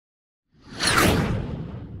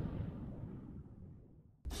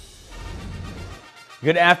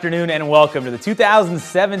Good afternoon and welcome to the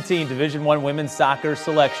 2017 Division I Women's Soccer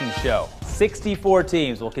Selection Show. 64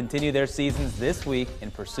 teams will continue their seasons this week in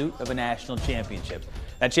pursuit of a national championship.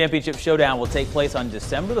 That championship showdown will take place on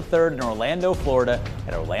December the 3rd in Orlando, Florida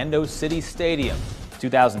at Orlando City Stadium.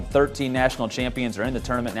 2013 national champions are in the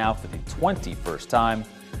tournament now for the 21st time,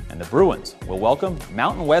 and the Bruins will welcome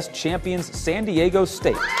Mountain West champions San Diego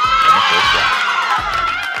State in the first round.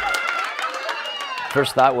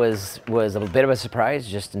 First thought was a bit of a surprise,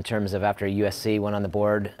 just in terms of after USC went on the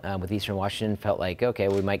board with Eastern Washington, felt like, okay,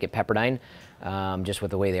 we might get Pepperdine, just with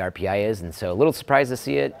the way the RPI is, and so a little surprised to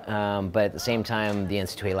see it, but at the same time, the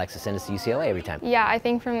NCAA likes to send us to UCLA every time. Yeah, I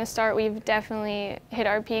think from the start we've definitely hit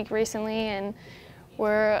our peak recently, and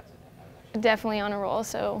we're definitely on a roll,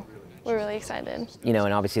 so we're really excited. You know,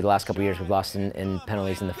 and obviously the last couple of years we've lost in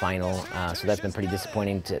penalties in the final, so that's been pretty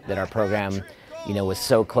disappointing that our program, you know, was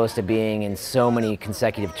so close to being in so many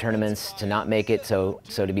consecutive tournaments to not make it, so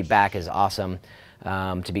to be back is awesome.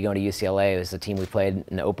 To be going to UCLA, it was the team we played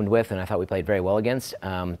and opened with, and I thought we played very well against.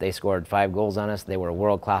 They scored 5 goals on us. They were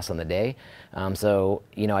world class on the day. So,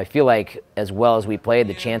 you know, I feel like as well as we played,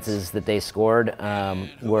 the chances that they scored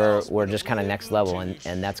were just kind of next level,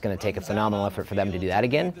 and that's going to take a phenomenal effort for them to do that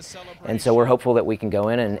again. And so we're hopeful that we can go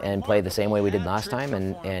in and play the same way we did last time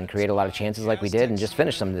and create a lot of chances like we did and just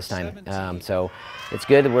finish them this time. So it's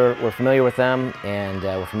good that we're familiar with them, and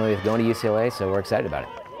we're familiar with going to UCLA, so we're excited about it.